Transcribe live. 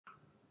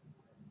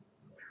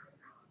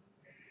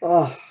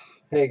Oh,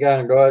 how you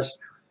going, guys?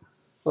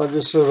 I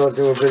just thought I'd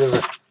do a bit of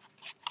a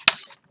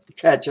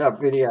catch-up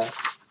video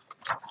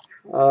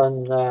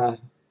on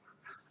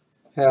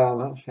how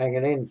I'm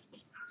hanging in,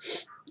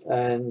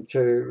 and to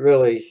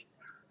really,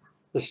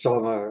 this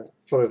time I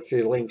put a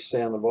few links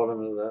down the bottom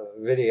of the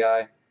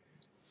video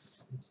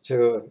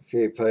to a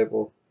few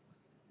people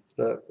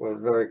that were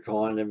very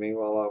kind to me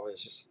while I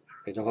was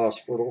in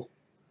hospital.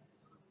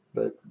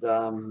 But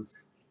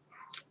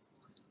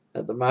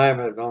at the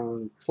moment,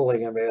 I'm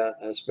pulling about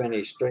as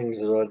many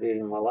strings as I did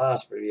in my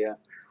last video.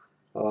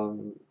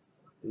 I'm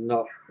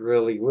not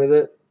really with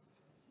it.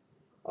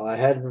 I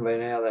hadn't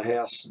been out of the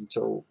house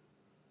until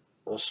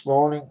this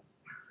morning.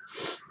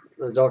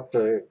 The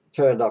doctor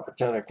turned up at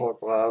 10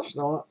 o'clock last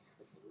night.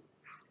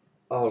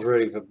 I was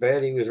ready for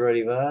bed. He was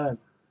ready for home.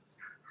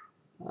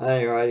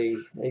 Anyway,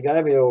 he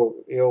gave me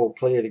all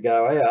clear to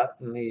go out,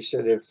 and he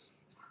said if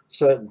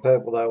certain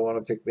people don't want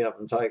to pick me up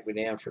and take me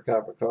down for a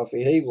cup of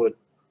coffee, he would.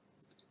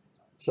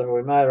 So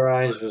we made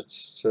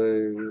arrangements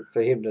for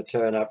him to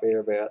turn up here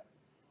about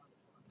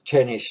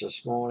 10ish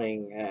this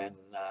morning, and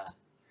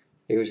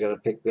he was going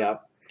to pick me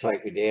up,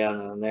 take me down,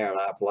 and an hour and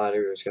a half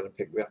later he was going to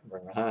pick me up and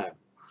bring me home.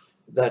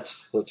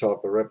 That's the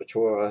type of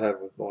repertoire I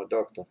have with my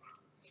doctor.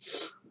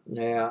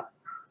 Now,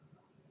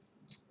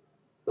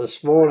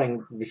 this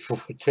morning before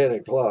 10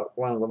 o'clock,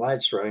 one of the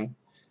mates rang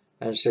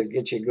and said,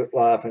 "Get your good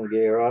laughing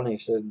gear on." He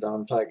said,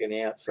 "I'm taking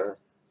you out for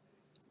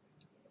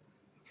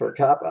a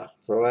cuppa."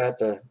 So I had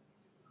to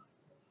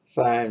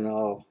phone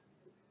old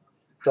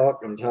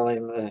Doc and tell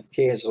him to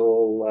cancel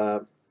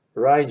all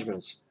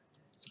arrangements.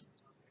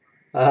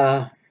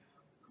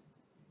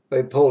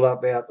 We pulled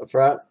up out the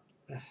front,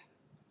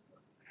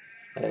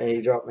 and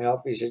he dropped me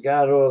off. He said,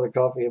 "Go and order the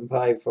coffee and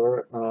pay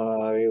for it."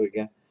 Oh, here we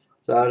go.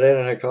 So it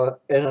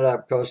ended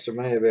up costing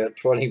me about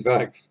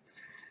 $20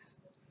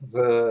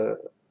 for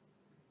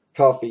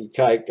coffee,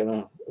 cake, and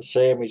a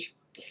sandwich.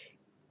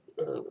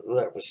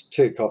 That was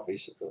 2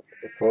 coffees, of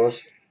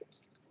course.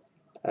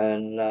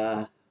 And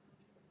a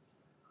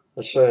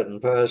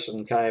certain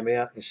person came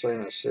out and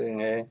seen us sitting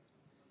there.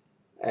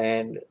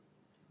 And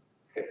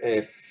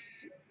if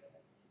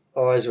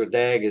eyes were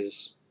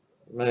daggers,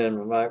 me and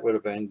my mate would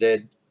have been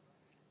dead.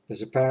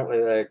 Because apparently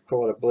they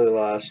caught a blue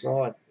last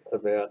night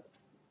about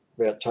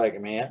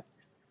taking me out.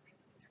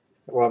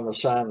 One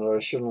was saying that I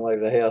shouldn't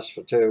leave the house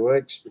for 2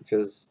 weeks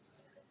because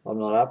I'm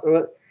not up to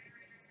it.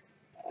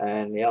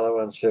 And the other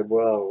one said,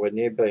 "Well, when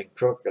you've been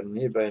crook and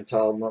you've been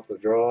told not to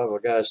drive or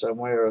go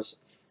somewhere, it's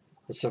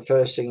the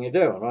first thing you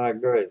do." And I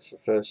agree, it's the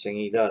first thing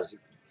he does.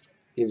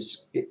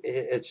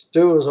 It's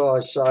do as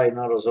I say,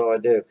 not as I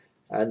do.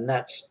 And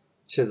that's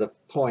to the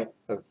point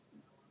of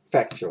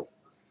factual.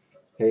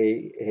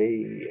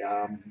 He's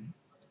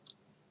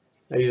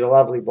a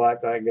lovely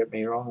bloke, don't get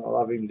me wrong. I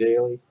love him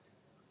dearly.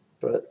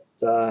 But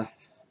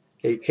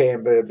he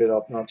can be a bit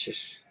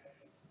obnoxious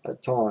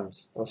at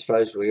times. I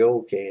suppose we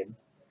all can.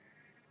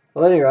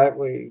 Well, at any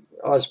rate,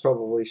 I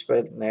probably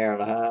spent an hour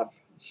and a half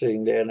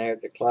sitting down there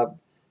at the club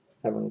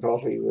having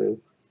coffee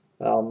with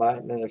our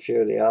mate and a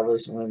few of the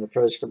others, and then the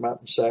press came up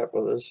and sat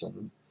with us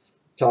and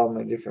told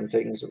me different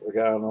things that were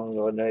going on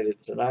that I needed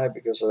to know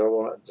because I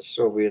wanted to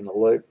still be in the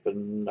loop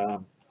and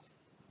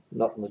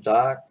not in the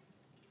dark.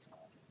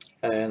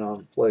 And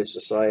I'm pleased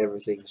to say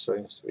everything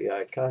seems to be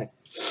okay.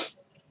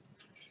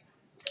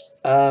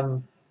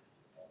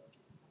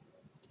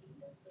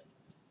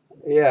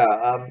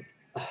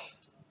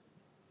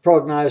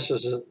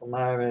 Prognosis at the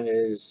moment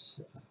is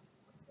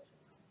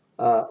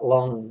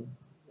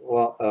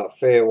a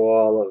fair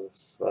while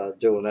of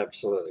doing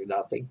absolutely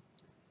nothing.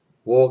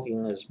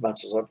 Walking as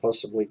much as I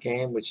possibly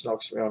can, which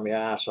knocks me on my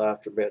ass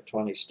after about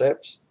 20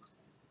 steps.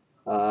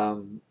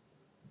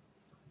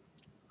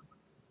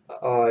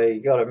 I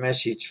got a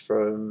message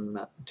from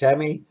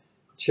Tammy,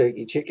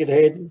 Cheeky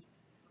Chickenhead,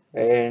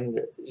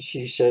 and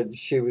she said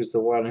she was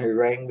the one who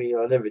rang me.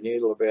 I never knew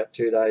till about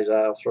 3 days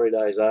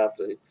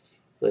after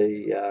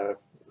the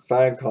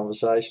phone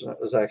conversation it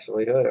was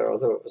actually her. I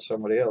thought it was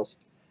somebody else.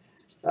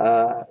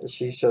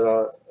 She said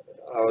I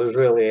was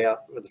really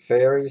out with the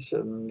fairies,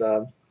 and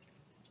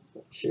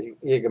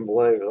you can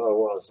believe it, I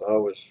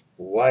was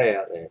way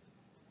out there.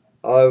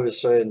 I was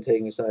seeing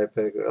things no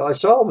people. I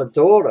saw my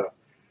daughter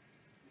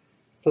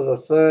for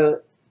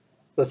the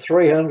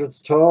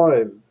 300th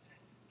time.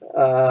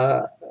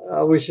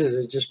 I wish it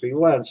would just be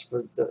once,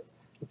 but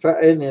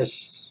in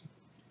this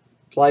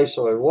place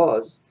I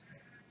was,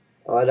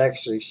 I'd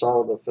actually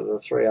sold her for the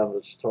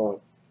 300th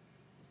time.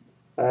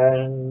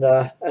 And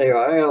anyway,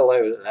 I'm going to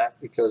leave it at that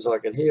because I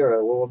can hear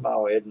a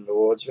lawnmower heading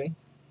towards me,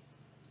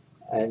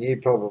 and you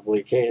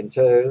probably can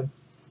too.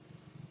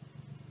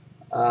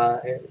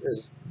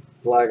 There's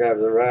a bloke over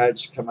the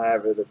road's come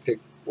over to pick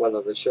one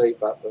of the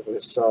sheep up that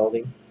was sold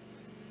him,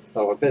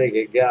 so I better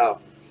get going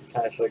in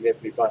case I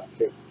get my butt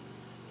kicked.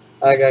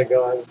 Okay,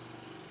 guys,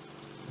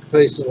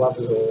 peace and love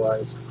as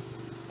always,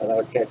 and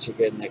I'll catch you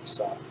again next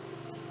time.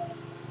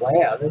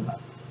 Loud, isn't it?